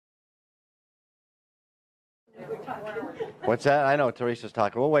What's that? I know Teresa's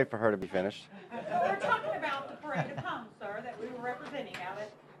talking. We'll wait for her to be finished. We're talking about the parade of homes, sir, that we were representing out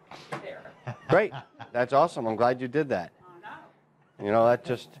at there. Great. That's awesome. I'm glad you did that. I know. You know,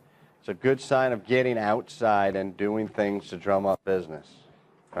 it's a good sign of getting outside and doing things to drum up business,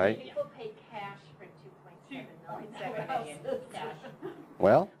 right? People pay cash for 2.7 million cash.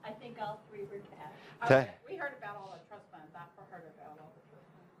 Well, I think all three were cash. We heard about all the trust funds. I've heard about all the trust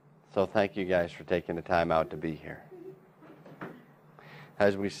funds. so thank you guys for taking the time out to be here.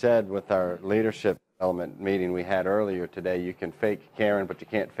 As we said with our leadership development meeting we had earlier today, you can fake caring, but you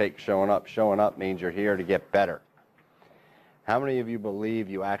can't fake showing up. Showing up means you're here to get better. How many of you believe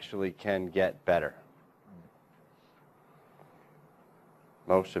you actually can get better?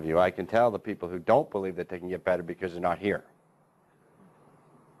 Most of you. I can tell the people who don't believe that they can get better because they're not here.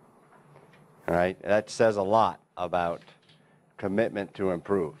 All right? That says a lot about commitment to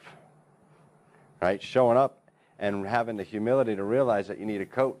improve. Right? Showing up and having the humility to realize that you need a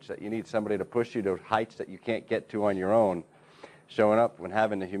coach, that you need somebody to push you to heights that you can't get to on your own. Showing up and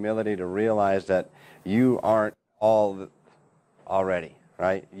having the humility to realize that you aren't all already,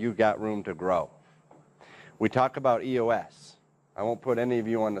 right? You got room to grow. We talk about EOS. I won't put any of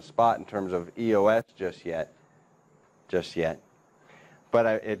you on the spot in terms of EOS just yet. But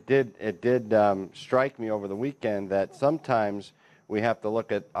it did strike me over the weekend that sometimes we have to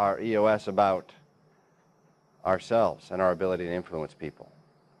look at our EOS about ourselves and our ability to influence people.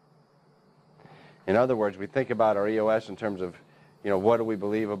 In other words, we think about our EOS in terms of, what do we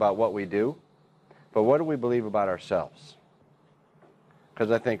believe about what we do, but what do we believe about ourselves?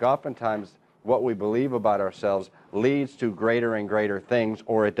 Because I think oftentimes what we believe about ourselves leads to greater and greater things,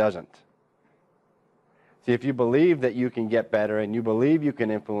 or it doesn't. See, if you believe that you can get better and you believe you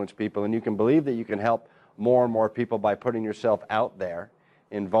can influence people and you can believe that you can help more and more people by putting yourself out there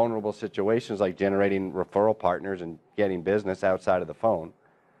in vulnerable situations like generating referral partners and getting business outside of the phone,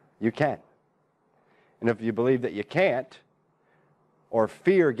 you can. And if you believe that you can't, or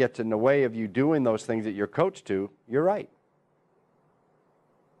fear gets in the way of you doing those things that you're coached to, you're right.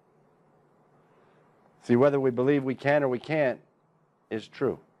 See, whether we believe we can or we can't is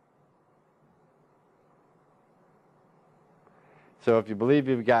true. So if you believe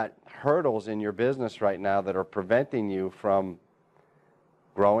you've got hurdles in your business right now that are preventing you from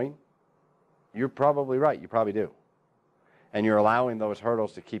growing, you're probably right. You probably do. And you're allowing those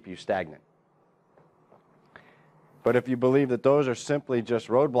hurdles to keep you stagnant. But if you believe that those are simply just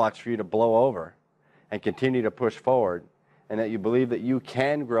roadblocks for you to blow over and continue to push forward, and that you believe that you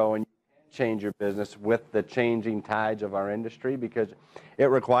can grow and change your business with the changing tides of our industry, because it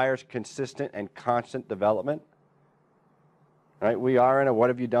requires consistent and constant development. Right? We are in a what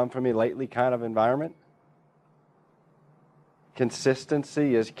have you done for me lately kind of environment.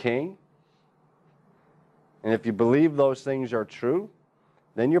 Consistency is king. And if you believe those things are true,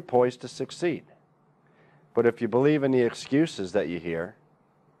 then you're poised to succeed. But if you believe in the excuses that you hear,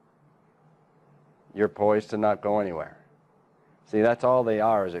 you're poised to not go anywhere. See, that's all they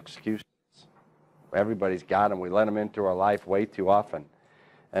are, is excuses. Everybody's got them. We let them into our life way too often.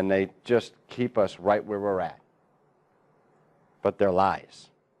 And they just keep us right where we're at. But they're lies.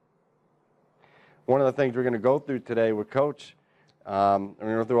 One of the things we're going to go through today with Coach, we're going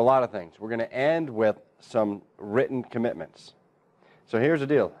to go through a lot of things. We're going to end with some written commitments. So here's the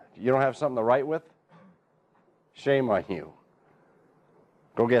deal. You don't have something to write with? Shame on you.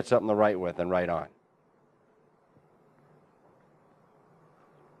 Go get something to write with and write on.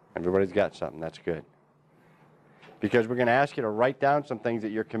 Everybody's got something. That's good. Because we're going to ask you to write down some things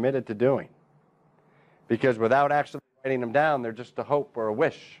that you're committed to doing. Because without actually writing them down, they're just a hope or a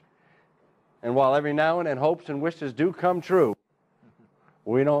wish. And while every now and then hopes and wishes do come true,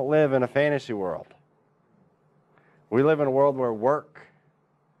 we don't live in a fantasy world. We live in a world where work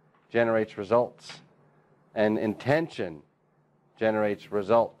generates results and intention generates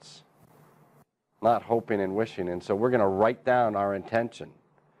results, not hoping and wishing. And so we're going to write down our intention.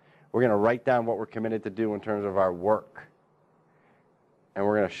 We're going to write down what we're committed to do in terms of our work. And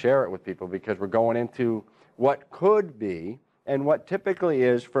we're going to share it with people, because we're going into what could be, and what typically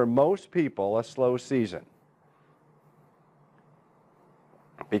is for most people, a slow season.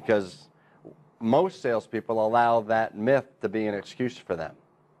 Because most salespeople allow that myth to be an excuse for them.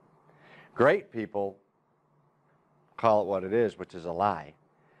 Great people call it what it is, which is a lie,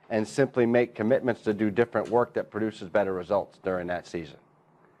 and simply make commitments to do different work that produces better results during that season.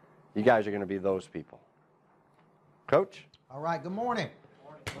 You guys are going to be those people. Coach? All right, good morning.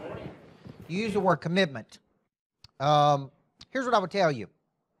 Good morning. You use the word commitment. Here's what I would tell you.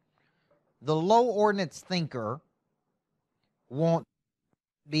 The low ordinance thinker won't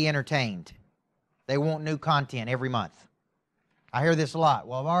be entertained. They want new content every month. I hear this a lot.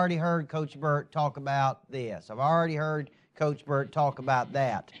 Well, I've already heard Coach Burt talk about this. I've already heard Coach Burt talk about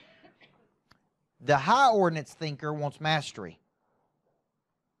that. The high ordinance thinker wants mastery.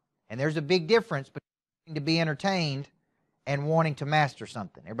 And there's a big difference between to be entertained and wanting to master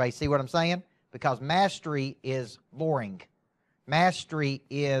something. Everybody see what I'm saying? Because mastery is boring. Mastery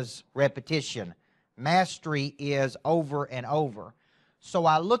is repetition. Mastery is over and over. So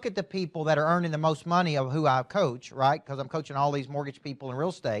I look at the people that are earning the most money of who I coach, right? Because I'm coaching all these mortgage people in real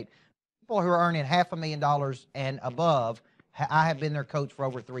estate. People who are earning $500,000 and above, I have been their coach for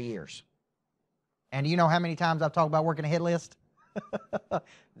over 3 years. And do you know how many times I've talked about working a hit list?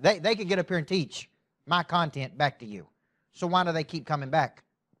 They could get up here and teach my content back to you. So why do they keep coming back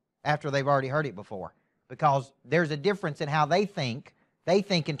after they've already heard it before? Because there's a difference in how they think. They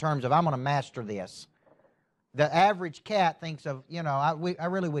think in terms of, I'm going to master this. The average cat thinks of, you know, I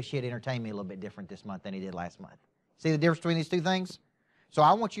really wish he'd entertain me a little bit different this month than he did last month. See the difference between these two things? So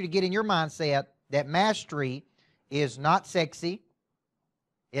I want you to get in your mindset that mastery is not sexy.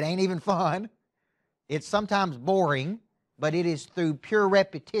 It ain't even fun. It's sometimes boring, but it is through pure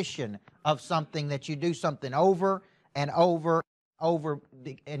repetition of something that you do something over and over,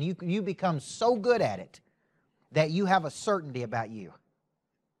 and you become so good at it that you have a certainty about you.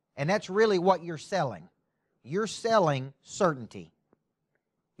 And that's really what you're selling. You're selling certainty.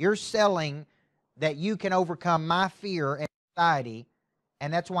 You're selling that you can overcome my fear and anxiety,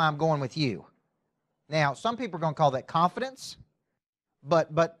 and that's why I'm going with you. Now, some people are going to call that confidence,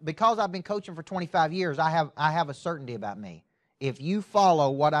 but because I've been coaching for 25 years, I have a certainty about me. If you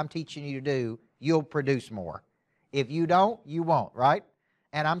follow what I'm teaching you to do, you'll produce more. If you don't, you won't, right?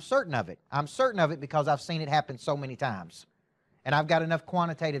 And I'm certain of it. I'm certain of it because I've seen it happen so many times. And I've got enough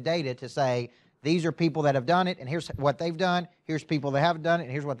quantitative data to say, these are people that have done it, and here's what they've done. Here's people that haven't done it,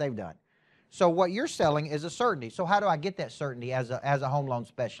 and here's what they've done. So what you're selling is a certainty. So how do I get that certainty as a home loan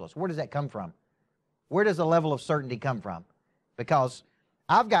specialist? Where does that come from? Where does the level of certainty come from? Because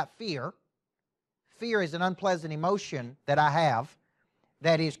I've got fear. Fear is an unpleasant emotion that I have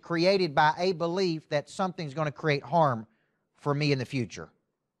that is created by a belief that something's going to create harm for me in the future.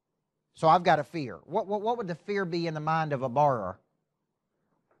 So I've got a fear. What would the fear be in the mind of a borrower?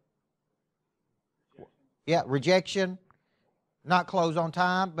 Yeah, rejection, not close on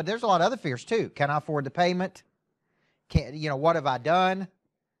time. But there's a lot of other fears too. Can I afford the payment? What have I done?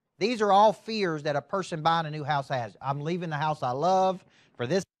 These are all fears that a person buying a new house has. I'm leaving the house I love for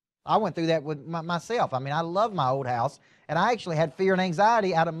this. I went through that with myself. I mean, I love my old house, and I actually had fear and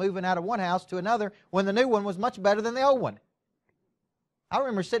anxiety out of moving out of one house to another when the new one was much better than the old one. I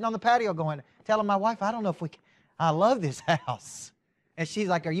remember sitting on the patio telling my wife, I don't know if I love this house. And she's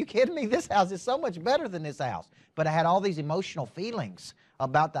like, are you kidding me? This house is so much better than this house. But I had all these emotional feelings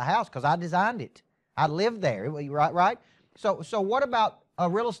about the house because I designed it. I lived there, right? So what about a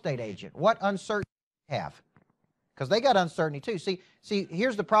real estate agent? What uncertainty do you have? Because they got uncertainty too. See,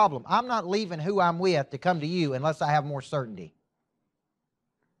 here's the problem. I'm not leaving who I'm with to come to you unless I have more certainty.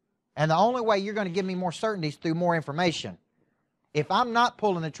 And the only way you're going to give me more certainty is through more information. If I'm not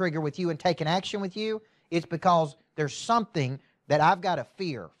pulling the trigger with you and taking action with you, it's because there's something that I've got a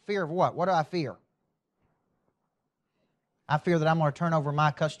fear. Fear of what? What do I fear? I fear that I'm going to turn over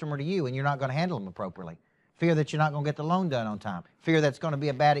my customer to you and you're not going to handle them appropriately. Fear that you're not going to get the loan done on time. Fear that's going to be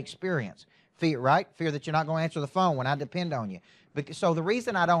a bad experience. Fear, right? Fear that you're not going to answer the phone when I depend on you. So the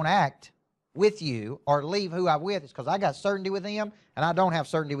reason I don't act with you or leave who I'm with is because I got certainty with him and I don't have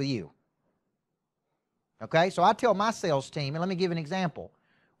certainty with you. Okay, so I tell my sales team, and let me give an example.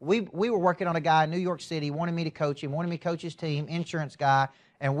 We were working on a guy in New York City, wanted me to coach him, wanted me to coach his team, insurance guy,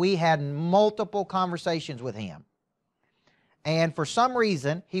 and we had multiple conversations with him. And for some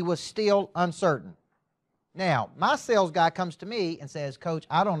reason, he was still uncertain. Now, my sales guy comes to me and says, Coach,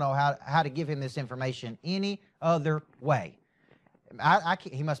 I don't know how to give him this information any other way.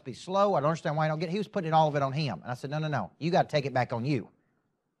 He must be slow. I don't understand why I don't get it. He was putting all of it on him. And I said, no. You got to take it back on you.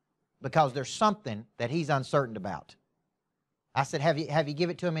 Because there's something that he's uncertain about. I said, have you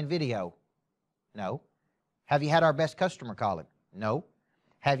give it to him in video? No. Have you had our best customer call him? No.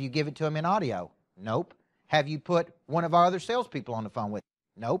 Have you give it to him in audio? Nope. Have you put one of our other salespeople on the phone with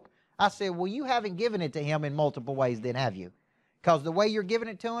him? Nope. I said, well, you haven't given it to him in multiple ways then, have you? Because the way you're giving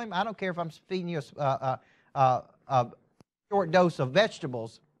it to him, I don't care if I'm feeding you a short dose of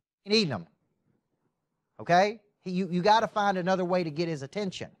vegetables, you ain't eating them. Okay? You got to find another way to get his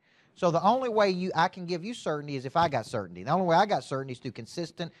attention. So the only way I can give you certainty is if I got certainty. The only way I got certainty is through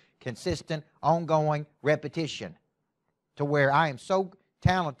consistent, ongoing repetition to where I am so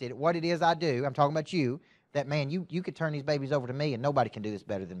talented at what it is I do, I'm talking about you, that, man, you could turn these babies over to me and nobody can do this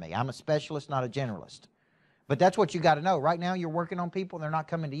better than me. I'm a specialist, not a generalist. But that's what you got to know. Right now you're working on people, they're not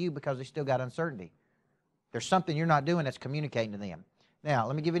coming to you because they still got uncertainty. There's something you're not doing that's communicating to them. Now,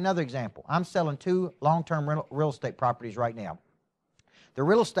 let me give you another example. I'm selling 2 long-term real estate properties right now. The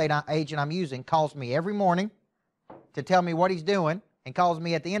real estate agent I'm using calls me every morning to tell me what he's doing and calls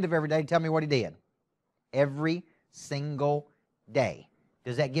me at the end of every day to tell me what he did. Every single day.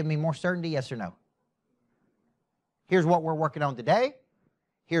 Does that give me more certainty, yes or no? Here's what we're working on today.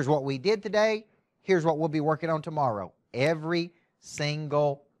 Here's what we did today. Here's what we'll be working on tomorrow. Every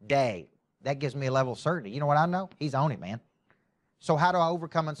single day. That gives me a level of certainty. You know what I know? He's on it, man. So how do I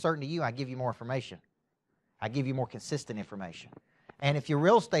overcome uncertainty? I give you more information. I give you more consistent information. And if your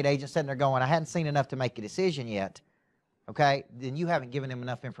real estate agent sitting there going, I hadn't seen enough to make a decision yet, okay, then you haven't given them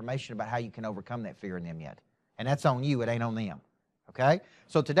enough information about how you can overcome that fear in them yet. And that's on you. It ain't on them. Okay?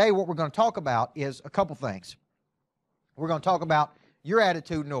 So today what we're going to talk about is a couple things. We're going to talk about your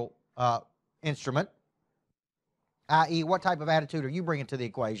attitudinal instrument, i.e., what type of attitude are you bringing to the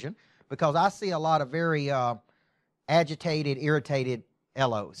equation? Because I see a lot of very agitated, irritated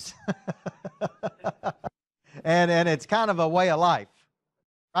LOs. and it's kind of a way of life.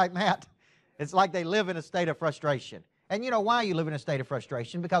 Right, Matt? It's like they live in a state of frustration. And you know why you live in a state of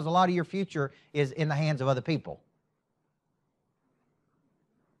frustration? Because a lot of your future is in the hands of other people.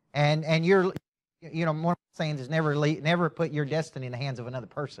 And you're, you know, one of the sayings is never put your destiny in the hands of another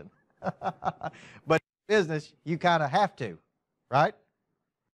person. But in business, you kind of have to, right?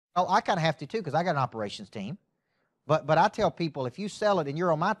 Oh, I kind of have to too because I got an operations team. But I tell people, if you sell it and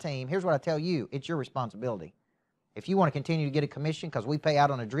you're on my team, here's what I tell you. It's your responsibility. If you want to continue to get a commission, because we pay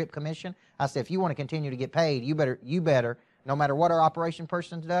out on a drip commission, I say if you want to continue to get paid, you better, no matter what our operation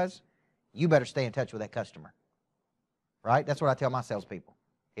person does, you better stay in touch with that customer. Right? That's what I tell my salespeople.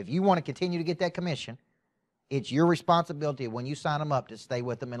 If you want to continue to get that commission, it's your responsibility when you sign them up to stay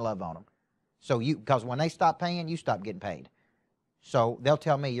with them and love on them. So because when they stop paying, you stop getting paid. So they'll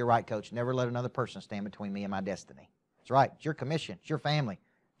tell me, you're right, Coach, never let another person stand between me and my destiny. That's right. It's your commission. It's your family.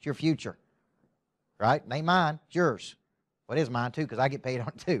 It's your future. Right? It ain't mine. It's yours. Well, it is mine too because I get paid on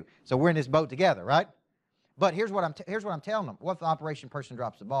it too. So we're in this boat together, right? But here's what I'm telling them. What if the operation person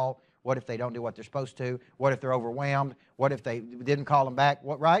drops the ball? What if they don't do what they're supposed to? What if they're overwhelmed? What if they didn't call them back?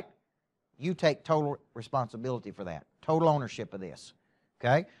 What, right? You take total responsibility for that. Total ownership of this.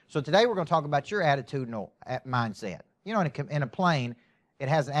 Okay? So today we're going to talk about your attitudinal mindset. You know, in a plane, it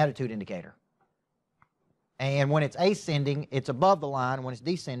has an attitude indicator. And when it's ascending, it's above the line. When it's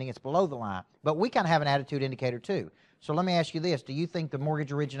descending, it's below the line. But we kind of have an attitude indicator too. So let me ask you this. Do you think the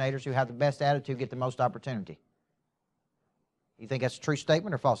mortgage originators who have the best attitude get the most opportunity? You think that's a true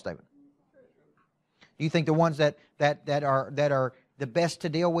statement or false statement? Do you think the ones that are the best to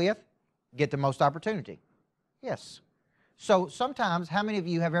deal with get the most opportunity? Yes. So sometimes, how many of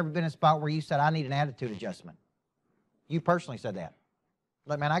you have ever been in a spot where you said, I need an attitude adjustment? You personally said that.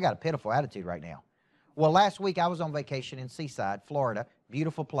 Look, man, I got a pitiful attitude right now. Well, last week I was on vacation in Seaside, Florida.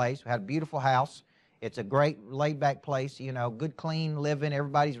 Beautiful place. We had a beautiful house. It's a great laid-back place, you know, good, clean living.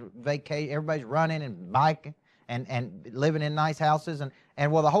 Everybody's running and biking and living in nice houses.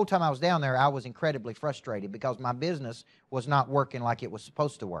 And well, the whole time I was down there, I was incredibly frustrated because my business was not working like it was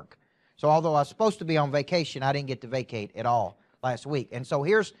supposed to work. So although I was supposed to be on vacation, I didn't get to vacate at all last week. And so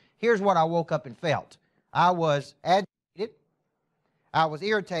here's what I woke up and felt. I was agitated, I was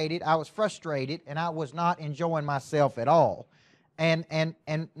irritated, I was frustrated, and I was not enjoying myself at all. And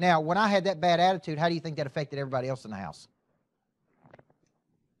now, when I had that bad attitude, how do you think that affected everybody else in the house?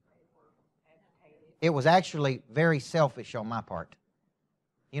 It was actually very selfish on my part.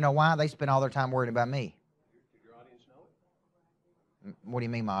 You know why? They spent all their time worried about me. Did your audience know it? What do you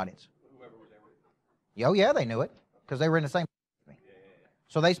mean, my audience? Whoever was there with you. Oh, yeah, they knew it because they were in the same with me.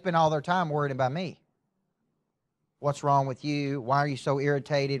 So they spent all their time worried about me. What's wrong with you? Why are you so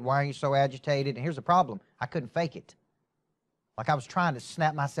irritated? Why are you so agitated? And here's the problem. I couldn't fake it. Like I was trying to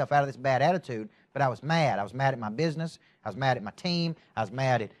snap myself out of this bad attitude, but I was mad. I was mad at my business. I was mad at my team. I was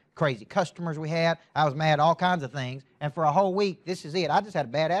mad at crazy customers we had. I was mad at all kinds of things. And for a whole week, this is it. I just had a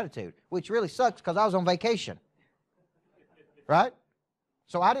bad attitude, which really sucks because I was on vacation. Right?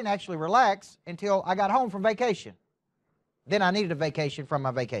 So I didn't actually relax until I got home from vacation. Then I needed a vacation from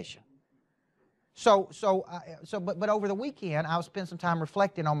my vacation. But over the weekend, I was spending some time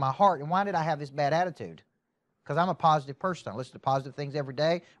reflecting on my heart. And why did I have this bad attitude? Because I'm a positive person. I listen to positive things every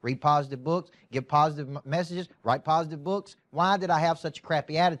day, read positive books, give positive messages, write positive books. Why did I have such a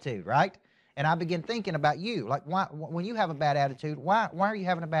crappy attitude, right? And I began thinking about you. Like, why, when you have a bad attitude, why are you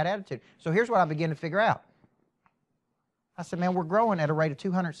having a bad attitude? So here's what I began to figure out. I said, man, we're growing at a rate of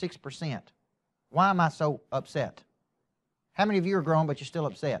 206%. Why am I so upset? How many of you are grown but you're still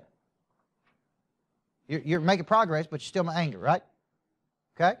upset? You're making progress, but you're still angry, right?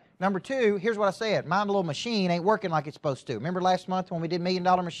 Okay? Number two, here's what I said. My little machine ain't working like it's supposed to. Remember last month when we did $1 Million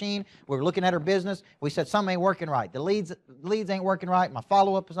Machine? We were looking at our business. We said something ain't working right. The leads ain't working right. My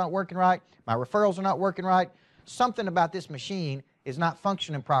follow-up is not working right. My referrals are not working right. Something about this machine is not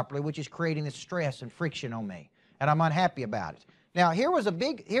functioning properly, which is creating this stress and friction on me. And I'm unhappy about it. Now, here was a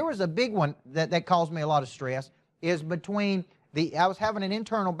big one that caused me a lot of stress, is between I was having an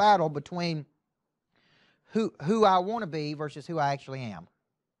internal battle between who I want to be versus who I actually am.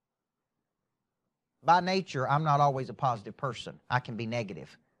 By nature, I'm not always a positive person. I can be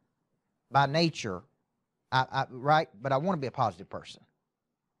negative. By nature, right? But I want to be a positive person.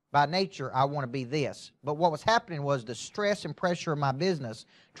 By nature, I want to be this. But what was happening was the stress and pressure of my business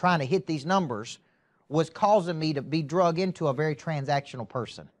trying to hit these numbers was causing me to be drug into a very transactional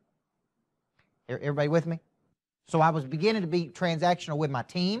person. Everybody with me? So I was beginning to be transactional with my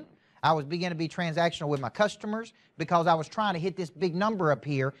team. I was beginning to be transactional with my customers because I was trying to hit this big number up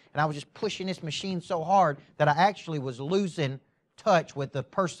here, and I was just pushing this machine so hard that I actually was losing touch with the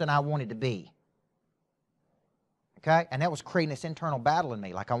person I wanted to be. Okay? And that was creating this internal battle in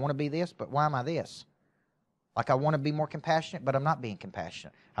me. Like, I want to be this, but why am I this? Like, I want to be more compassionate, but I'm not being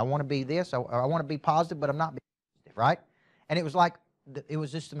compassionate. I want to be this. I want to be positive, but I'm not being positive, right? And it was like, it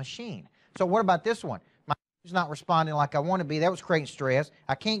was just a machine. So what about this one? My team's not responding like I want to be. That was creating stress.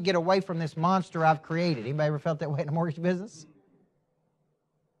 I can't get away from this monster I've created. Anybody ever felt that way in the mortgage business?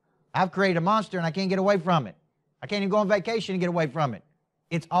 I've created a monster and I can't get away from it. I can't even go on vacation and get away from it.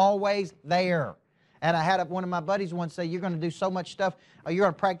 It's always there. And I had one of my buddies once say, you're going to do so much stuff, you're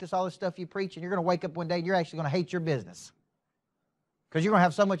going to practice all this stuff you preach, and you're going to wake up one day and you're actually going to hate your business. Because you're going to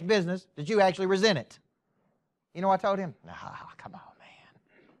have so much business that you actually resent it. You know what I told him? Come on, man.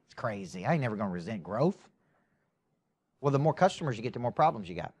 It's crazy. I ain't never going to resent growth. Well, the more customers you get, the more problems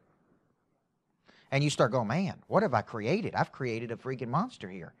you got. And you start going, man, what have I created? I've created a freaking monster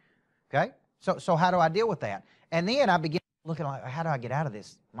here. Okay? So how do I deal with that? And then I begin looking like, how do I get out of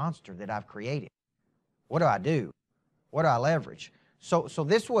this monster that I've created? What do I do? What do I leverage? So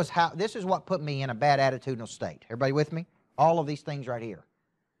this is what put me in a bad attitudinal state. Everybody with me? All of these things right here.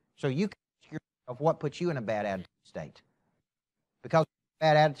 So you can ask yourself what puts you in a bad attitude state. Because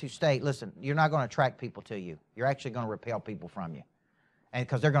bad attitude state, listen, you're not going to attract people to you. You're actually going to repel people from you. And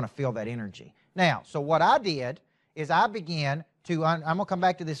because they're going to feel that energy. Now, so what I did is I began to, I'm going to come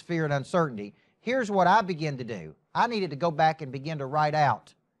back to this fear and uncertainty. Here's what I began to do. I needed to go back and begin to write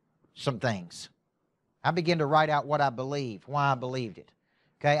out some things. I began to write out what I believed, why I believed it.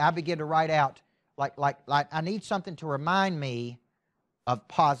 Okay, I began to write out, like I need something to remind me of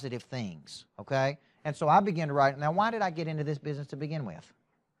positive things, okay? And so I began to write, now why did I get into this business to begin with?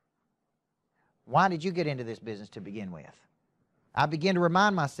 Why did you get into this business to begin with? I began to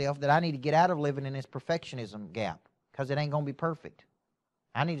remind myself that I need to get out of living in this perfectionism gap because it ain't going to be perfect.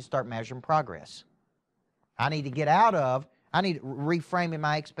 I need to start measuring progress. I need to get out of, I need reframing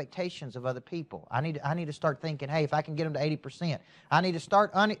my expectations of other people. I need to start thinking, hey, if I can get them to 80%, I need to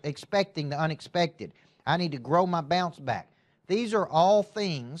start expecting the unexpected. I need to grow my bounce back. These are all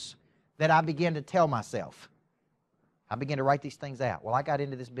things that I begin to tell myself. I begin to write these things out. Well, I got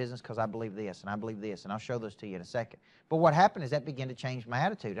into this business because I believe this, and I believe this, and I'll show those to you in a second. But what happened is that began to change my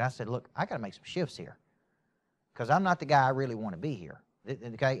attitude. And I said, look, I got to make some shifts here because I'm not the guy I really want to be here.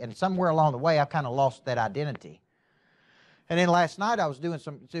 Okay? And somewhere along the way, I've kind of lost that identity. And then last night I was doing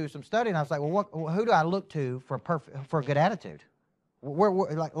some study, and I was like, well, who do I look to for a good attitude?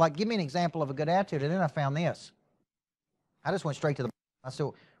 Like, give me an example of a good attitude. And then I found this. I just went straight to the Bible. I said,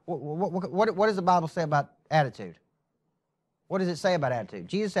 what does the Bible say about attitude? What does it say about attitude?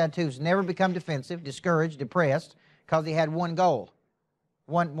 Jesus' attitudes never become defensive, discouraged, depressed, because he had one goal,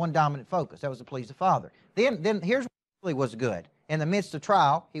 one dominant focus. That was to please the Father. Then here's what really was good. In the midst of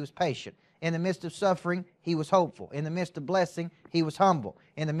trial, he was patient. In the midst of suffering, he was hopeful. In the midst of blessing, he was humble.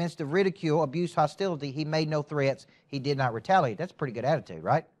 In the midst of ridicule, abuse, hostility, he made no threats. He did not retaliate. That's a pretty good attitude,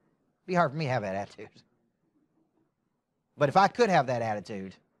 right? It'd be hard for me to have that attitude. But if I could have that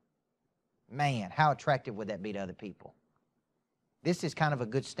attitude, man, how attractive would that be to other people? This is kind of a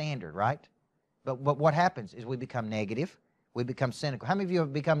good standard, right? But what happens is we become negative. We become cynical. How many of you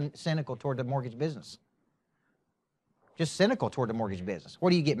have become cynical toward the mortgage business? Just cynical toward the mortgage business.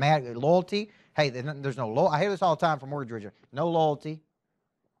 What do you get mad at? Loyalty? Hey, there's no loyalty. I hear this all the time from mortgage originators. No loyalty.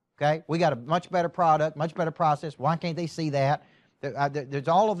 Okay? We got a much better product, much better process. Why can't they see that? There's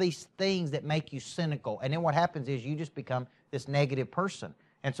all of these things that make you cynical. And then what happens is you just become this negative person.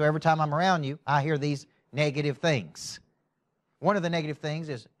 And so every time I'm around you, I hear these negative things. One of the negative things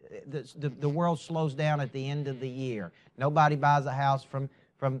is the world slows down at the end of the year. Nobody buys a house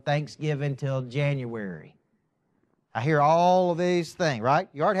from Thanksgiving till January. I hear all of these things, right?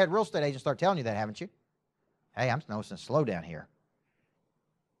 You already had real estate agents start telling you that, haven't you? Hey, I'm noticing a slowdown here.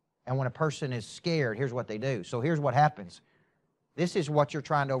 And when a person is scared, here's what they do. So here's what happens. This is what you're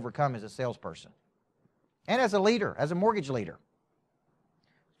trying to overcome as a salesperson. And as a leader, as a mortgage leader.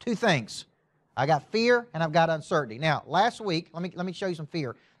 Two things. I got fear and I've got uncertainty. Now, last week, let me show you some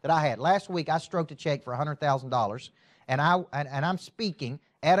fear that I had. Last week, I stroked a check for $100,000, and I'm speaking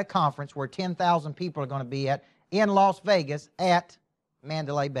at a conference where 10,000 people are going to be at in Las Vegas at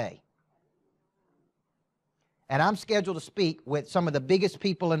Mandalay Bay. And I'm scheduled to speak with some of the biggest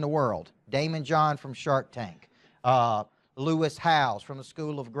people in the world. Damon John from Shark Tank, Lewis Howes from the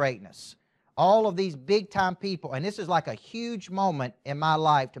School of Greatness. All of these big-time people, and this is like a huge moment in my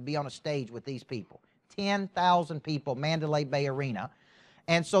life to be on a stage with these people. 10,000 people, Mandalay Bay Arena.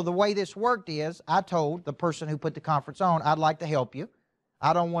 And so the way this worked is, I told the person who put the conference on, I'd like to help you.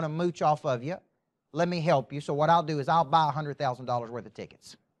 I don't want to mooch off of you. Let me help you. So what I'll do is I'll buy $100,000 worth of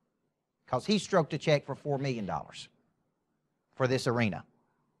tickets. Because he stroked a check for $4 million for this arena.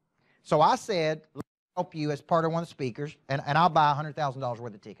 So I said, let me help you as part of one of the speakers, and I'll buy $100,000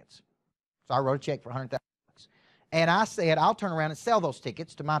 worth of tickets. So I wrote a check for $100,000. And I said, I'll turn around and sell those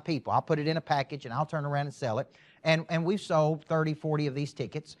tickets to my people. I'll put it in a package, and I'll turn around and sell it. And we've sold 30, 40 of these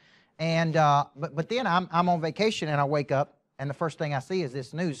tickets. And but then I'm on vacation, and I wake up, and the first thing I see is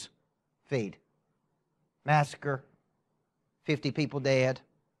this news feed. Massacre, 50 people dead.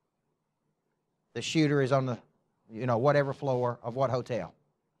 The shooter is on the, whatever floor of what hotel?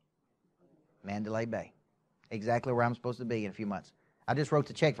 Mandalay Bay. Exactly where I'm supposed to be in a few months. I just wrote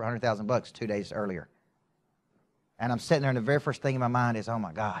the check for $100,000 2 days earlier. And I'm sitting there, and the very first thing in my mind is, oh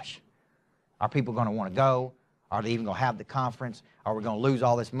my gosh, are people going to want to go? Are they even going to have the conference? Are we going to lose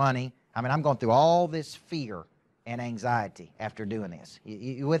all this money? I mean, I'm going through all this fear and anxiety after doing this.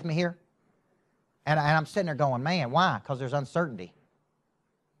 You with me here? And I'm sitting there going, man, why? Because there's uncertainty.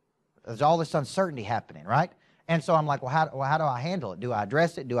 There's all this uncertainty happening, right? And so I'm like, well, how do I handle it? Do I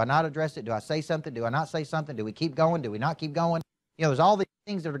address it? Do I not address it? Do I say something? Do I not say something? Do we keep going? Do we not keep going? There's all these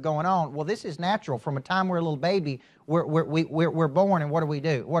things that are going on. Well, this is natural. From a time we're a little baby, we're born, and what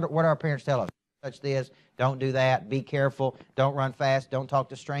do? What do our parents tell us? Touch this, don't do that, be careful, don't run fast, don't talk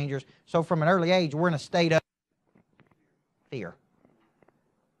to strangers. So from an early age, we're in a state of fear.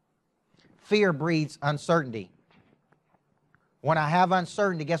 Fear breeds uncertainty. When I have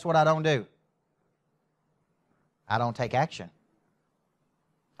uncertainty, guess what I don't do? I don't take action.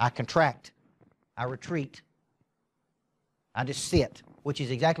 I contract. I retreat. I just sit, which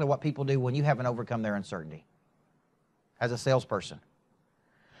is exactly what people do when you haven't overcome their uncertainty as a salesperson.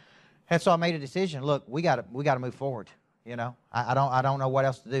 And so I made a decision. Look, we got to move forward. I don't know what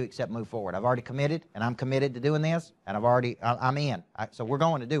else to do except move forward. I've already committed, and I'm committed to doing this, and I'm in. So we're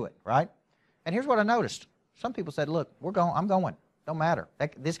going to do it, right? And here's what I noticed. Some people said, look, I'm going. Don't matter.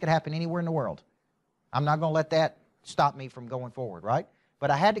 This could happen anywhere in the world. I'm not going to let that stop me from going forward, right?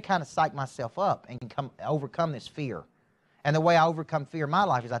 But I had to kind of psych myself up and overcome this fear. And the way I overcome fear in my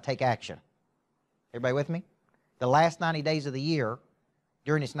life is I take action. Everybody with me? The last 90 days of the year,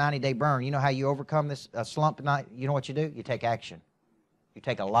 during this 90-day burn, you know how you overcome this slump at night? You know what you do? You take action. You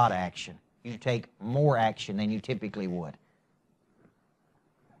take a lot of action. You take more action than you typically would.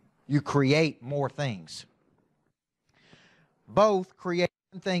 You create more things. Both create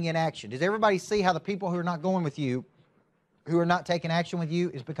one thing in action. Does everybody see how the people who are not going with you, who are not taking action with you,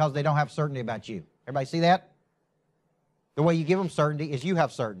 is because they don't have certainty about you? Everybody see that? The way you give them certainty is you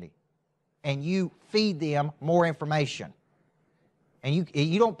have certainty. And you feed them more information. And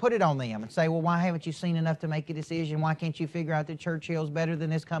you don't put it on them and say, well, why haven't you seen enough to make a decision? Why can't you figure out that Churchill's better than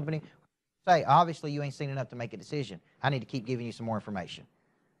this company? Say, obviously you ain't seen enough to make a decision. I need to keep giving you some more information.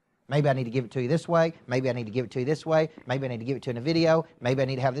 Maybe I need to give it to you this way. Maybe I need to give it to you this way. Maybe I need to give it to you in a video. Maybe I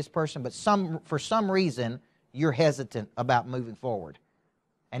need to have this person. But for some reason, you're hesitant about moving forward.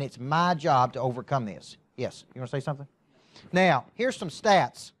 And it's my job to overcome this. Yes, you want to say something? Now, here's some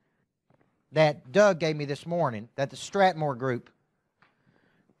stats that Doug gave me this morning that the Stratmore Group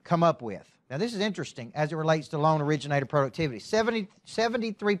come up with. Now, this is interesting as it relates to loan originator productivity.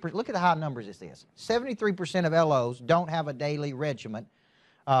 73%, look at how numbers this is. 73% of LOs don't have a daily regimen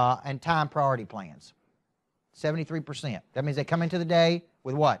and time priority plans. 73%. That means they come into the day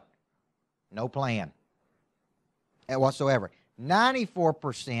with what? No plan whatsoever.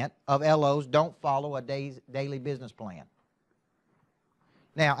 94% of LOs don't follow a daily business plan.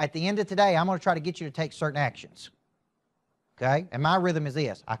 Now, at the end of today, I'm going to try to get you to take certain actions. Okay? And my rhythm is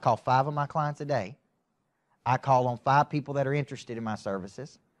this. I call 5 of my clients a day. I call on 5 people that are interested in my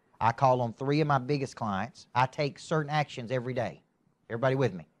services. I call on 3 of my biggest clients. I take certain actions every day. Everybody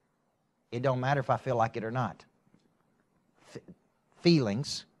with me? It don't matter if I feel like it or not.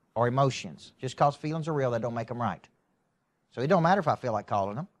 Feelings or emotions. Just because feelings are real, that don't make them right. So it don't matter if I feel like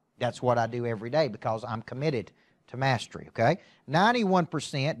calling them. That's what I do every day because I'm committed to mastery, okay?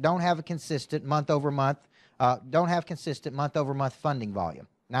 91% don't have a consistent month-over-month funding volume.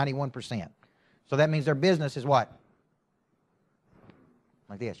 91%. So that means their business is what?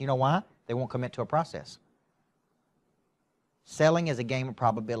 Like this. You know why? They won't commit to a process. Selling is a game of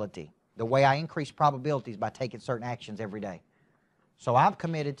probability. The way I increase probabilities by taking certain actions every day. So I've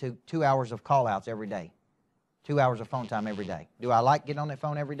committed to 2 hours of call-outs every day. 2 hours of phone time every day. Do I like getting on that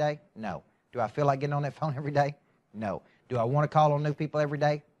phone every day? No. Do I feel like getting on that phone every day? No. Do I want to call on new people every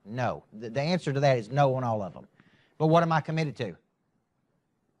day? No. The answer to that is no on all of them. But what am I committed to?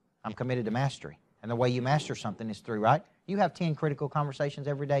 I'm committed to mastery. And the way you master something is through, right? You have 10 critical conversations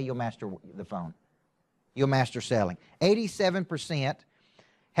every day, you'll master the phone. You'll master selling. 87%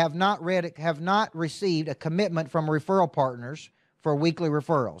 have not received a commitment from referral partners for weekly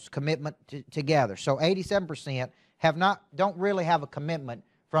referrals, commitment together. So 87% don't really have a commitment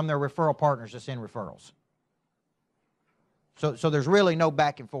from their referral partners to send referrals. So there's really no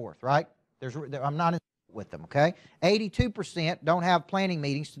back and forth, right? I'm not in with them, okay? 82% don't have planning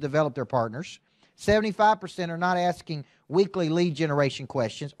meetings to develop their partners. 75% are not asking weekly lead generation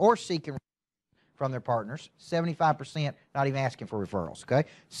questions or seeking from their partners. 75% not even asking for referrals, okay?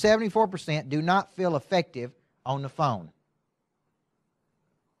 74% do not feel effective on the phone.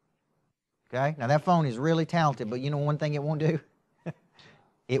 Okay? Now that phone is really talented, but you know one thing it won't do?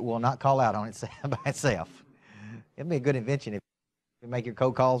 It will not call out on itself by itself. It'd be a good invention if it make your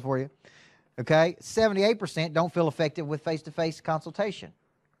cold calls for you. Okay? 78% don't feel effective with face-to-face consultation.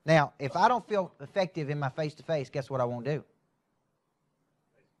 Now, if I don't feel effective in my face-to-face, guess what I won't do?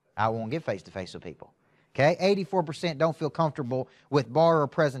 I won't get face-to-face with people. Okay? 84% don't feel comfortable with borrower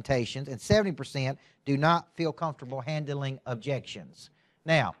presentations, and 70% do not feel comfortable handling objections.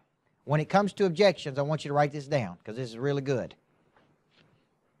 Now, when it comes to objections, I want you to write this down because this is really good.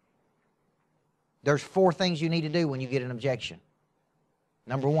 There's 4 things you need to do when you get an objection.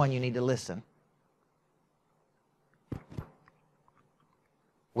 Number 1, you need to listen.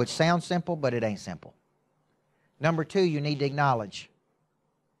 Which sounds simple, but it ain't simple. Number 2, you need to acknowledge.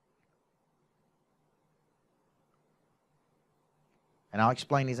 And I'll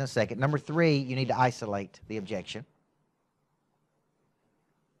explain these in a second. Number 3, you need to isolate the objection.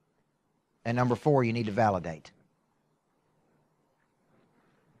 And number 4, you need to validate.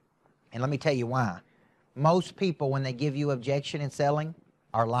 And let me tell you why. Most people, when they give you objection in selling,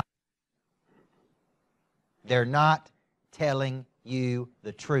 are lying. They're not telling you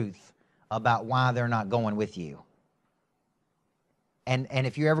the truth about why they're not going with you. And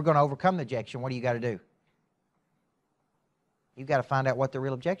if you're ever going to overcome the objection, what do you got to do? You've got to find out what the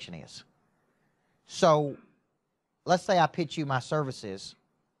real objection is. So, let's say I pitch you my services,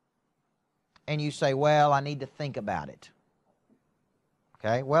 and you say, well, I need to think about it.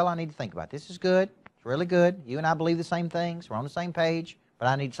 Okay, well, I need to think about it. This is good. It's really good. You and I believe the same things. We're on the same page, but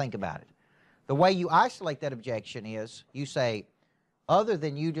I need to think about it. The way you isolate that objection is you say, other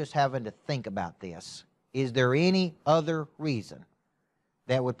than you just having to think about this, is there any other reason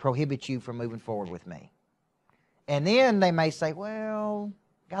that would prohibit you from moving forward with me? And then they may say, well,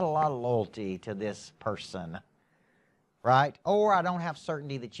 got a lot of loyalty to this person, right? Or I don't have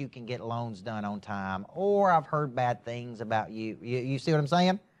certainty that you can get loans done on time, or I've heard bad things about you. You see what I'm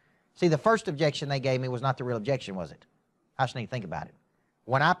saying? See, the first objection they gave me was not the real objection, was it? I just need to think about it.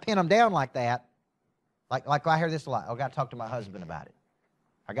 When I pin them down like that, like I hear this a lot, I've got to talk to my husband about it.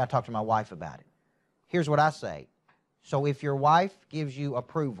 I got to talk to my wife about it. Here's what I say. So if your wife gives you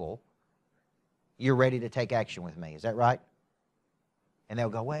approval, you're ready to take action with me. Is that right? And they'll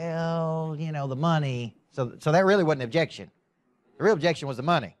go, well, you know, the money. So that really wasn't an objection. The real objection was the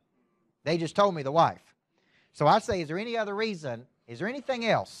money. They just told me the wife. So I say, is there any other reason, is there anything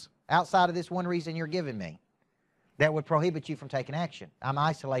else outside of this one reason you're giving me that would prohibit you from taking action? I'm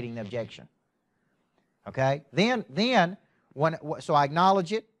isolating the objection. Okay? So I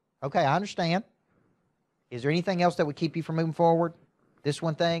acknowledge it. Okay, I understand. Is there anything else that would keep you from moving forward? This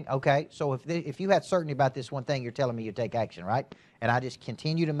one thing? Okay, so if you had certainty about this one thing, you're telling me you take action, right? And I just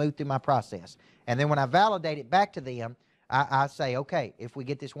continue to move through my process. And then when I validate it back to them, I say, okay, if we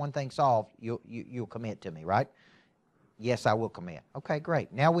get this one thing solved, you'll commit to me, right? Yes, I will commit. Okay,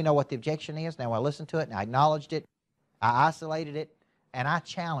 great. Now we know what the objection is. Now I listened to it, and I acknowledged it. I isolated it, and I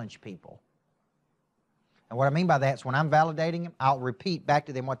challenge people. And what I mean by that is when I'm validating them, I'll repeat back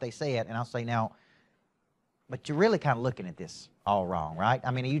to them what they said, and I'll say, now, But you're really kind of looking at this all wrong, right?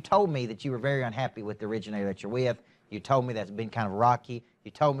 I mean, you told me that you were very unhappy with the originator that you're with. You told me that's been kind of rocky.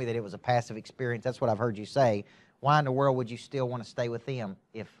 You told me that it was a passive experience. That's what I've heard you say. Why in the world would you still want to stay with them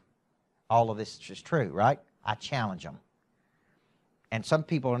if all of this is true, right? I challenge them. And some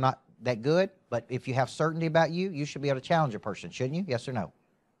people are not that good, but if you have certainty about you, you should be able to challenge a person, shouldn't you? Yes or no?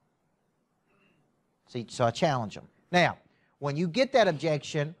 See, so I challenge them. Now, when you get that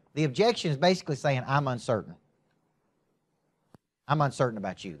objection, the objection is basically saying, I'm uncertain. I'm uncertain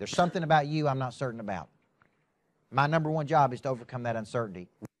about you. There's something about you I'm not certain about. My number one job is to overcome that uncertainty.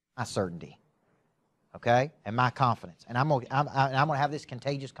 My certainty. Okay? And my confidence. And I'm going to have this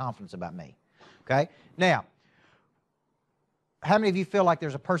contagious confidence about me. Okay? Now, how many of you feel like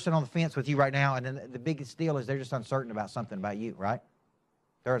there's a person on the fence with you right now, and then the biggest deal is they're just uncertain about something about you, right?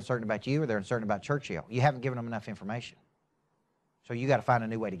 They're uncertain about you, or they're uncertain about Churchill. You haven't given them enough information. So you got to find a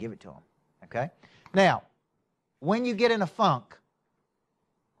new way to give it to them. Okay? Now, when you get in a funk,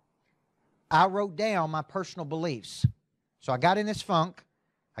 I wrote down my personal beliefs. So I got in this funk,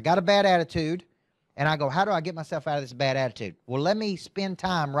 I got a bad attitude, and I go, how do I get myself out of this bad attitude? Well, let me spend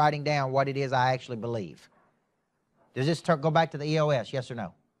time writing down what it is I actually believe. Does this go back to the EOS, yes or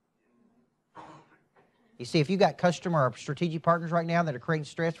no? You see, if you got customer or strategic partners right now that are creating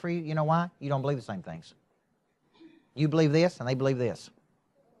stress for you, you know why? You don't believe the same things. You believe this, and they believe this.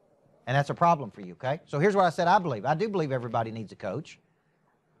 And that's a problem for you, okay? So here's what I said I believe. I do believe everybody needs a coach.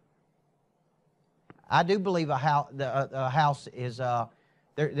 I do believe a house is,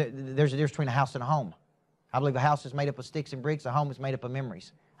 there's a difference between a house and a home. I believe a house is made up of sticks and bricks, a home is made up of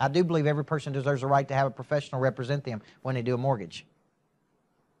memories. I do believe every person deserves a right to have a professional represent them when they do a mortgage.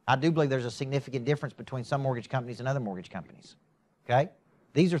 I do believe there's a significant difference between some mortgage companies and other mortgage companies. Okay?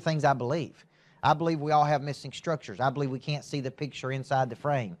 These are things I believe. I believe we all have missing structures. I believe we can't see the picture inside the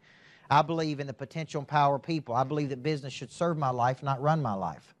frame. I believe in the potential and power of people. I believe that business should serve my life, not run my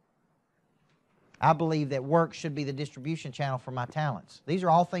life. I believe that work should be the distribution channel for my talents. These are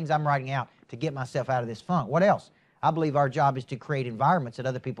all things I'm writing out to get myself out of this funk. What else? I believe our job is to create environments that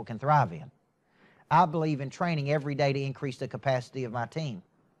other people can thrive in. I believe in training every day to increase the capacity of my team.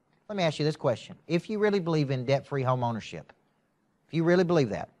 Let me ask you this question. If you really believe in debt-free home ownership, if you really believe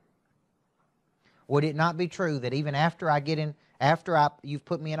that, would it not be true that even after you've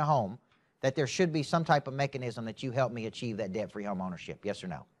put me in a home, that there should be some type of mechanism that you help me achieve that debt-free home ownership? Yes or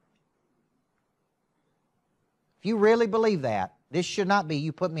no? If you really believe that, this should not be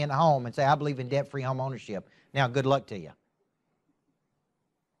you put me in a home and say, I believe in debt-free home ownership. Now, good luck to you.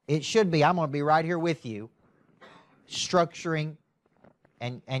 It should be, I'm going to be right here with you, structuring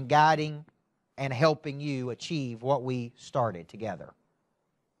and guiding and helping you achieve what we started together.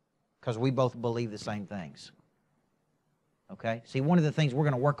 Because we both believe the same things. Okay? See, one of the things we're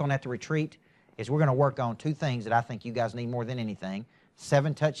going to work on at the retreat is we're going to work on two things that I think you guys need more than anything.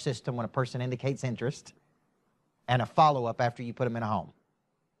 7-touch system when a person indicates interest, and a follow-up after you put them in a home.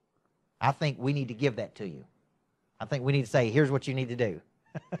 I think we need to give that to you. I think we need to say, here's what you need to do.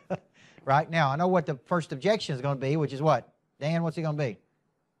 Right? Now, I know what the first objection is going to be, which is what? Dan, what's it going to be?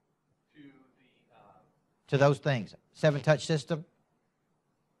 To those things. 7-touch system.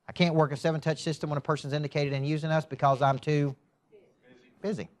 I can't work a 7-touch system when a person's indicated and using us because I'm too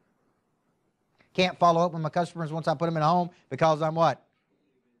busy. Can't follow up with my customers once I put them in a home because I'm what?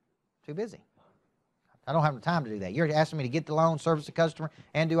 Too busy. I don't have the time to do that. You're asking me to get the loan, service the customer,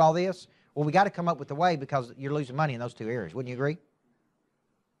 and do all this? Well, we got to come up with a way because you're losing money in those two areas. Wouldn't you agree?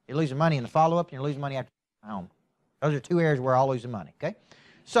 You're losing money in the follow-up, and you're losing money after home. Those are two areas where we're all losing money, okay?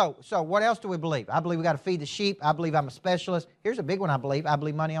 So what else do we believe? I believe we got to feed the sheep. I believe I'm a specialist. Here's a big one I believe. I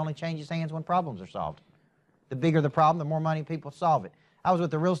believe money only changes hands when problems are solved. The bigger the problem, the more money people solve it. I was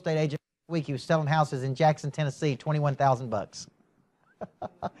with a real estate agent last week. He was selling houses in Jackson, Tennessee, $21,000.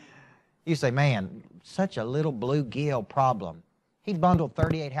 You say, man, such a little bluegill problem. He bundled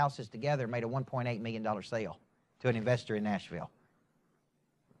 38 houses together and made a $1.8 million sale to an investor in Nashville.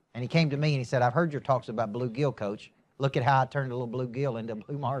 And he came to me and he said, I've heard your talks about bluegill, Coach. Look at how I turned a little bluegill into a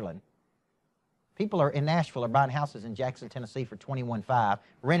blue marlin. People in Nashville are buying houses in Jackson, Tennessee for $21,500,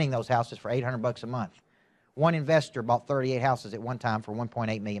 renting those houses for $800 a month. One investor bought 38 houses at one time for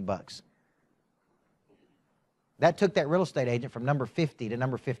 $1.8 million. That took that real estate agent from number 50 to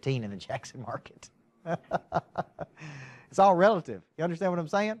number 15 in the Jackson market. It's all relative. You understand what I'm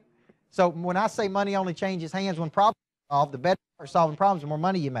saying? So when I say money only changes hands when problems are solved, the better you are solving problems, the more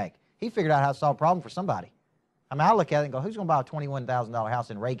money you make. He figured out how to solve a problem for somebody. I mean, I look at it and go, who's going to buy a $21,000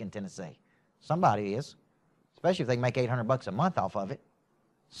 house in Reagan, Tennessee? Somebody is, especially if they can make $800 a month off of it.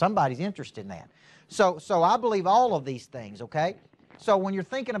 Somebody's interested in that. So I believe all of these things, okay? So when you're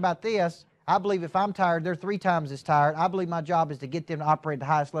thinking about this, I believe if I'm tired, they're 3 times as tired. I believe my job is to get them to operate at the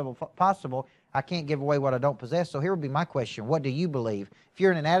highest level possible. I can't give away what I don't possess. So here would be my question. What do you believe? If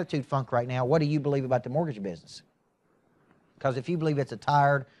you're in an attitude funk right now, what do you believe about the mortgage business? Because if you believe it's a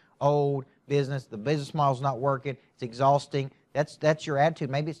tired, old business, the business model's not working, it's exhausting, that's your attitude.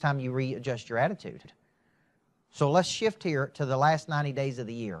 Maybe it's time you readjust your attitude. So let's shift here to the last 90 days of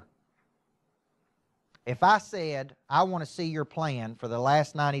the year. If I said, I want to see your plan for the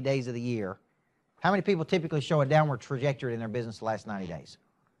last 90 days of the year, how many people typically show a downward trajectory in their business the last 90 days?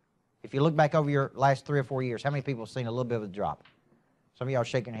 If you look back over your last 3 or 4 years, how many people have seen a little bit of a drop? Some of y'all are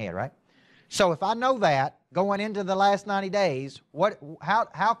shaking your head, right? So if I know that going into the last 90 days,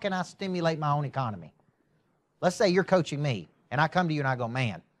 how can I stimulate my own economy? Let's say you're coaching me, and I come to you and I go,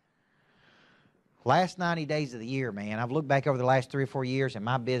 man, last 90 days of the year, man, I've looked back over the last 3 or 4 years, and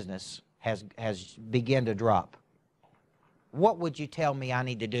my business has begun to drop. What would you tell me I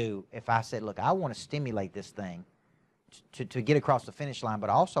need to do if I said, look, I want to stimulate this thing to get across the finish line, but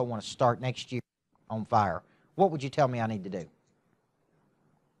I also want to start next year on fire? What would you tell me I need to do?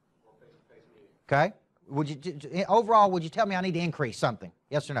 Okay? Overall, would you tell me I need to increase something?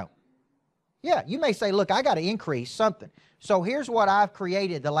 Yes or no? Yeah, you may say, look, I got to increase something. So here's what I've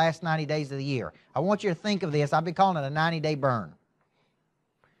created the last 90 days of the year. I want you to think of this. I've been calling it a 90-day burn.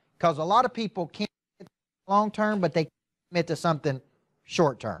 Because a lot of people can't commit long term, but they commit to something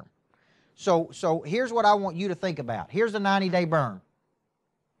short term. So here's what I want you to think about. Here's a 90-day burn.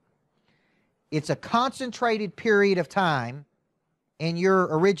 It's a concentrated period of time in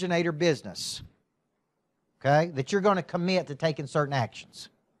your originator business, okay, that you're going to commit to taking certain actions.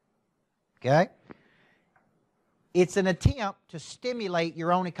 Okay? It's an attempt to stimulate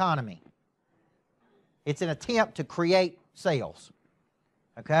your own economy. It's an attempt to create sales.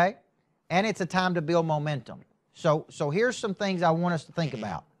 Okay? And it's a time to build momentum. So here's some things I want us to think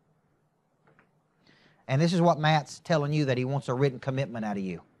about. And this is what Matt's telling you, that he wants a written commitment out of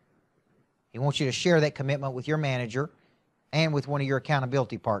you. He wants you to share that commitment with your manager and with one of your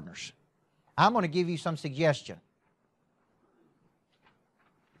accountability partners. I'm going to give you some suggestion.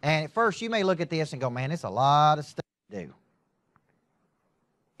 And at first you may look at this and go, man, it's a lot of stuff to do.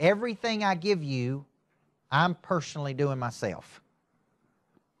 Everything I give you, I'm personally doing myself,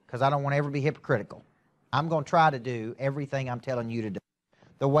 because I don't want to ever be hypocritical. I'm going to try to do everything I'm telling you to do.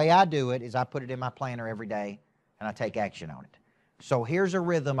 The way I do it is I put it in my planner every day and I take action on it. So here's a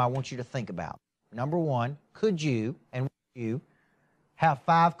rhythm I want you to think about. Number one, could you and would you have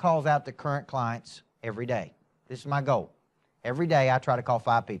 5 calls out to current clients every day? This is my goal. Every day I try to call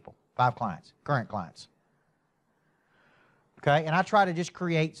 5 people, 5 clients, current clients. Okay, and I try to just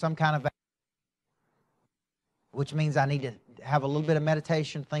create some kind of value, which means I need to have a little bit of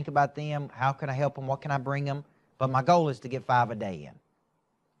meditation, think about them, how can I help them, what can I bring them? But my goal is to get 5 a day in.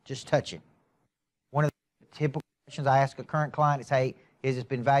 Just touch it. One of the typical questions I ask a current client is, hey, has this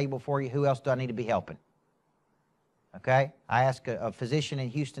been valuable for you? Who else do I need to be helping? Okay? I ask a physician in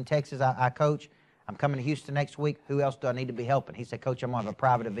Houston, Texas, I coach. I'm coming to Houston next week. Who else do I need to be helping? He said, Coach, I'm going to have a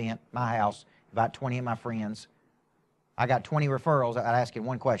private event, my house, about 20 of my friends. I got 20 referrals. I'd ask him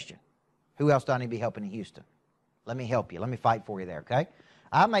one question. Who else do I need to be helping in Houston? Let me help you. Let me fight for you there, okay?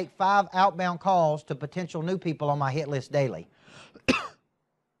 I make 5 outbound calls to potential new people on my hit list daily.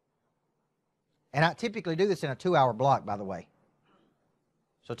 And I typically do this in a 2-hour block, by the way.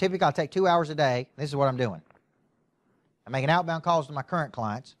 So typically I'll take 2 hours a day. This is what I'm doing. I'm making outbound calls to my current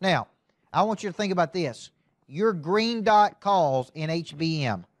clients. Now, I want you to think about this. Your green dot calls in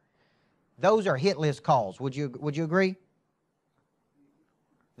HBM, those are hit list calls. Would you agree?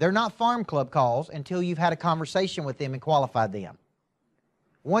 They're not farm club calls until you've had a conversation with them and qualified them.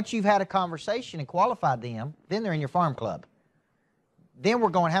 Once you've had a conversation and qualified them, then they're in your farm club. Then we're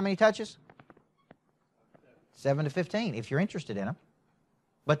going, how many touches? 7 to 15, if you're interested in them.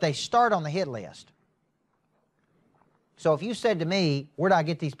 But they start on the hit list. So if you said to me, where do I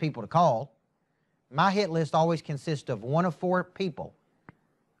get these people to call? My hit list always consists of 1 of 4 people.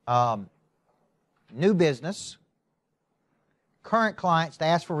 New business, current clients to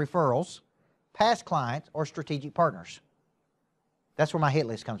ask for referrals, past clients, or strategic partners. That's where my hit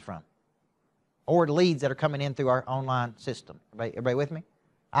list comes from. Or leads that are coming in through our online system. Everybody with me?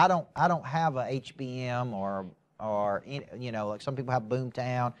 I don't have a HBM or you know, like some people have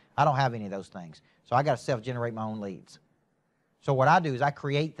Boomtown. I don't have any of those things. So I got to self-generate my own leads. So what I do is I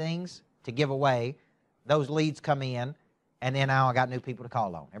create things to give away. Those leads come in, and then now I got new people to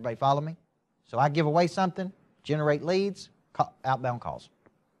call on. Everybody follow me? So I give away something, generate leads, outbound calls.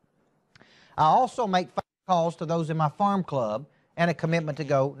 I also make 5 calls to those in my farm club and a commitment to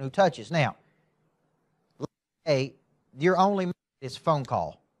go new touches. Now, let's say your only is phone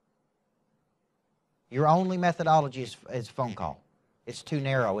call. Your only methodology is phone call. It's too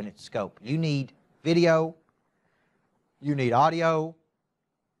narrow in its scope. You need video. You need audio.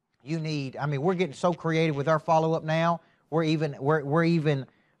 You need, I mean, we're getting so creative with our follow-up now. We're even having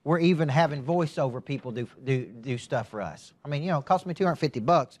voiceover people do stuff for us. I mean, you know, it cost me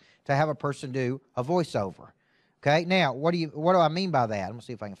 $250 to have a person do a voiceover. Okay, now what do I mean by that? I'm gonna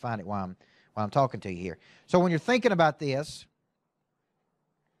see if I can find it while I'm talking to you here. So when you're thinking about this,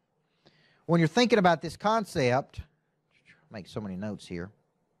 concept, make so many notes here.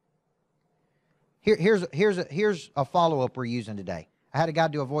 Here's a follow-up we're using today. I had a guy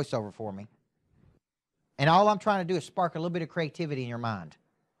do a voiceover for me. And all I'm trying to do is spark a little bit of creativity in your mind.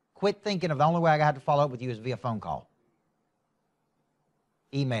 Quit thinking of the only way I got to follow up with you is via phone call,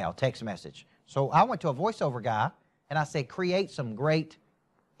 email, text message. So I went to a voiceover guy, and I said, create some great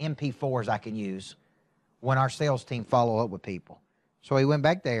MP4s I can use when our sales team follow up with people. So he went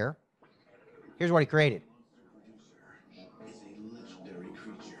back there. Here's what he created.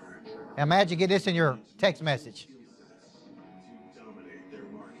 Now imagine get this in your text message.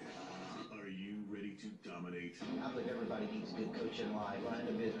 I believe everybody needs good coaching in life. Running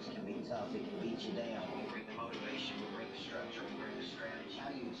a business can be tough. It can beat you down. We bring the motivation, we bring the structure, we bring the strategy.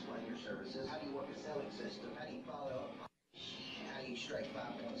 How do you explain your services? How do you work a selling system? How do you follow up? How do you strike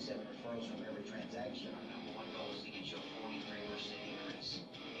 5.7 referrals from every transaction? Our number one goal is to get you a 43% increase in your business.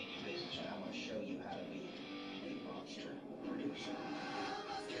 And I want to show you how to be a monster producer.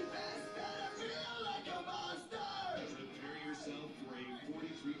 Prepare yourself for a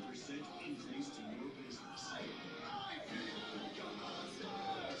 43% increase to your business.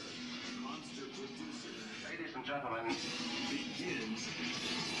 Monster Producer. Ladies and gentlemen, Begins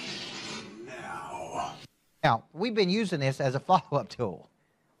now. Now, we've been using this as a follow-up tool.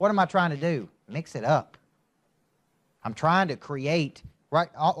 What am I trying to do? Mix it up. I'm trying to create, right?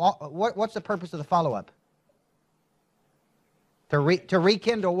 What's the purpose of the follow-up? To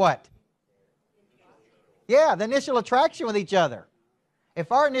rekindle what? Yeah, the initial attraction with each other.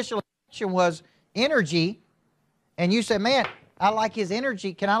 If our initial attraction was energy, and you said, man, I like his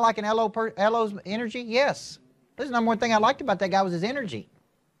energy. Can I like an LO's energy? Yes. This is the number one thing I liked about that guy was his energy.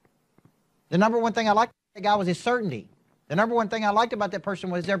 The number one thing I liked about that guy was his certainty. The number one thing I liked about that person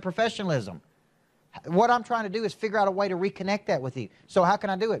was their professionalism. What I'm trying to do is figure out a way to reconnect that with you. So how can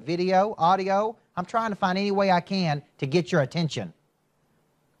I do it? Video, audio? I'm trying to find any way I can to get your attention.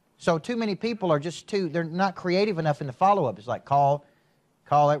 So too many people are they're not creative enough in the follow-up. It's like call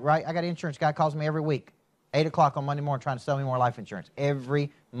it, right? I got an insurance guy calls me every week, 8 o'clock on Monday morning trying to sell me more life insurance.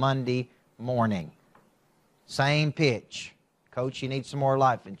 Every Monday morning. Same pitch. Coach, you need some more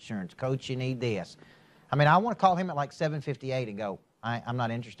life insurance. Coach, you need this. I mean, I want to call him at like 7:58 and go, I'm not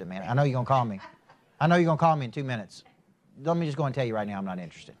interested, man. I know you're going to call me. I know you're going to call me in 2 minutes. Let me just go and tell you right now I'm not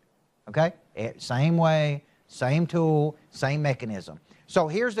interested. Okay? Same way, same tool, same mechanism. So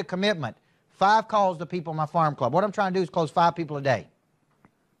here's the commitment. 5 calls to people in my farm club. What I'm trying to do is close 5 people a day.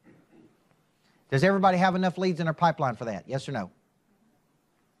 Does everybody have enough leads in their pipeline for that? Yes or no?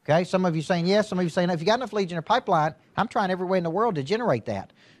 Okay, some of you saying yes, some of you saying no. If you got enough leads in your pipeline, I'm trying every way in the world to generate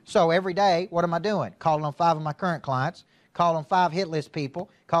that. So every day, what am I doing? Calling on 5 of my current clients, calling on 5 hit list people,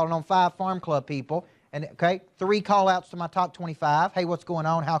 calling on 5 farm club people, and okay, 3 call outs to my top 25. Hey, what's going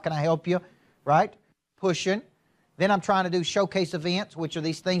on? How can I help you? Right? Pushing. Then I'm trying to do showcase events, which are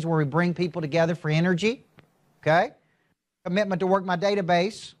these things where we bring people together for energy. Okay? Commitment to work my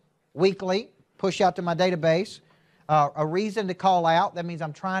database weekly, push out to my database. A reason to call out, that means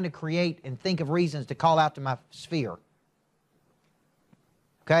I'm trying to create and think of reasons to call out to my sphere.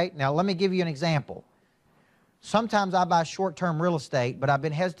 Okay? Now, let me give you an example. Sometimes I buy short-term real estate, but I've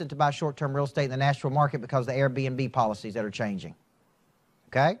been hesitant to buy short-term real estate in the Nashville market because of the Airbnb policies that are changing.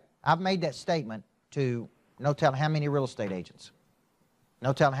 Okay? I've made that statement to no telling how many real estate agents,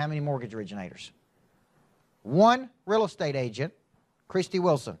 no telling how many mortgage originators. One real estate agent, Christy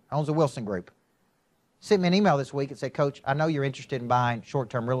Wilson, owns the Wilson Group, sent me an email this week and said, Coach, I know you're interested in buying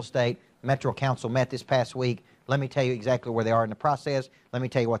short-term real estate. Metro Council met this past week. Let me tell you exactly where they are in the process. Let me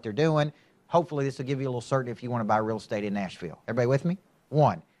tell you what they're doing. Hopefully this will give you a little certainty if you want to buy real estate in Nashville. Everybody with me?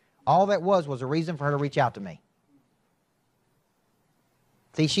 One. All that was a reason for her to reach out to me.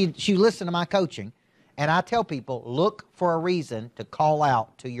 See, she listened to my coaching, and I tell people, look for a reason to call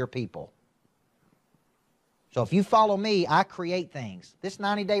out to your people. So if you follow me, I create things. This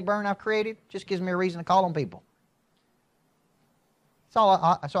 90-day burn I've created just gives me a reason to call on people. So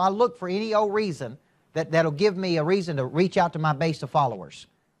I look for any old reason that'll give me a reason to reach out to my base of followers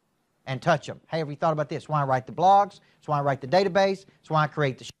and touch them. Hey, have you thought about this? That's why I write the blogs. That's why I write the database. That's why I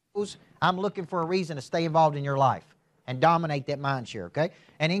create the shows. I'm looking for a reason to stay involved in your life and dominate that mind share, okay?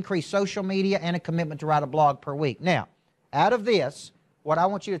 And increase social media and a commitment to write a blog per week. Now, out of this, what I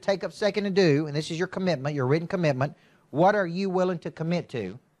want you to take up second and do, and this is your commitment, your written commitment, what are you willing to commit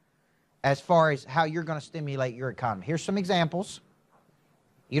to as far as how you're going to stimulate your economy? Here's some examples.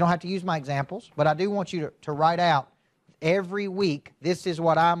 You don't have to use my examples, but I do want you to write out every week, this is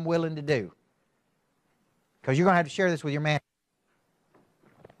what I'm willing to do. Because you're going to have to share this with your man.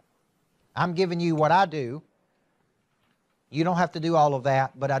 I'm giving you what I do. You don't have to do all of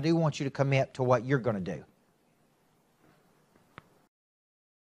that, but I do want you to commit to what you're going to do.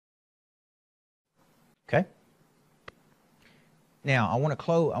 Okay? Now, I want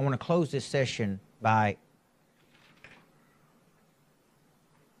to close this session by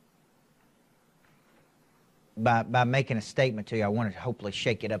making a statement to you. I want to hopefully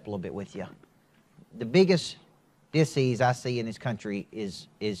shake it up a little bit with you. The biggest disease I see in this country is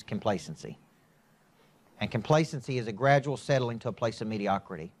complacency. And complacency is a gradual settling to a place of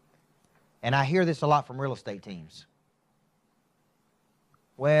mediocrity. And I hear this a lot from real estate teams.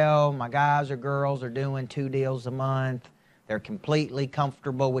 Well, my guys or girls are doing 2 deals a month. They're completely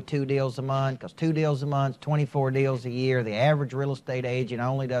comfortable with 2 deals a month because 2 deals a month, 24 deals a year. The average real estate agent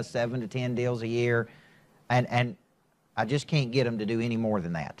only does 7 to 10 deals a year. And I just can't get them to do any more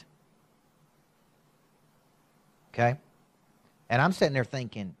than that. Okay? And I'm sitting there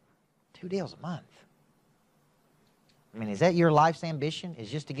thinking, 2 deals a month? I mean, is that your life's ambition,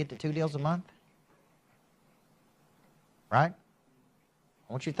 is just to get to 2 deals a month? Right?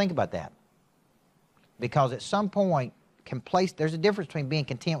 I want you to think about that. Because at some point, there's a difference between being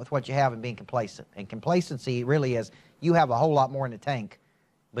content with what you have and being complacent. And complacency really is you have a whole lot more in the tank,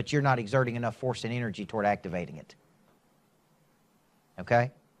 but you're not exerting enough force and energy toward activating it.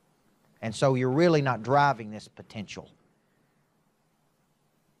 Okay? And so you're really not driving this potential.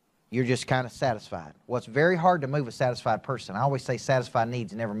 You're just kind of satisfied. Well, it's very hard to move a satisfied person. I always say satisfied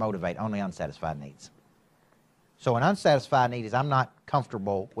needs never motivate, only unsatisfied needs. So an unsatisfied need is I'm not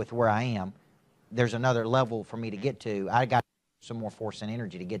comfortable with where I am. There's another level for me to get to. I got some more force and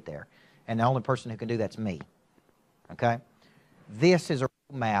energy to get there. And the only person who can do that's me. Okay? This is a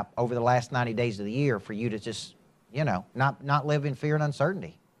roadmap over the last 90 days of the year for you to just, not live in fear and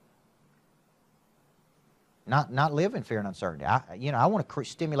uncertainty. Not live in fear and uncertainty. I want to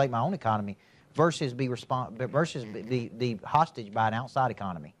stimulate my own economy versus be hostage by an outside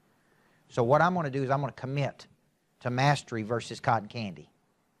economy. So what I'm going to do is I'm going to commit to mastery versus cotton candy.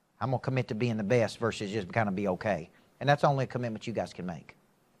 I'm going to commit to being the best versus just kind of be okay. And that's only a commitment you guys can make.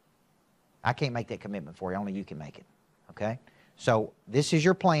 I can't make that commitment for you. Only you can make it. Okay? So this is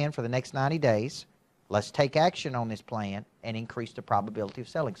your plan for the next 90 days. Let's take action on this plan and increase the probability of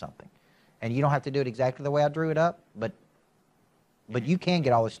selling something. And you don't have to do it exactly the way I drew it up, but you can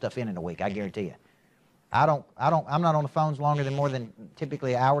get all this stuff in a week, I guarantee you. I'm not on the phones longer than more than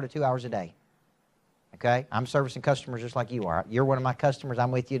typically an hour to 2 hours a day. Okay? I'm servicing customers just like you are. You're one of my customers.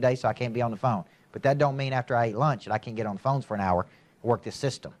 I'm with you today, so I can't be on the phone. But that don't mean after I ate lunch that I can't get on the phones for an hour and work this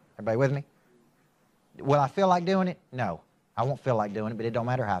system. Everybody with me? Will I feel like doing it? No. I won't feel like doing it, but it don't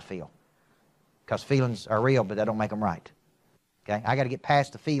matter how I feel. Because feelings are real, but that don't make them right. Okay? I got to get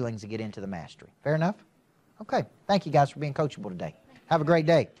past the feelings and get into the mastery. Fair enough? Okay. Thank you guys for being coachable today. Have a great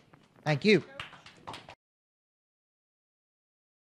day. Thank you.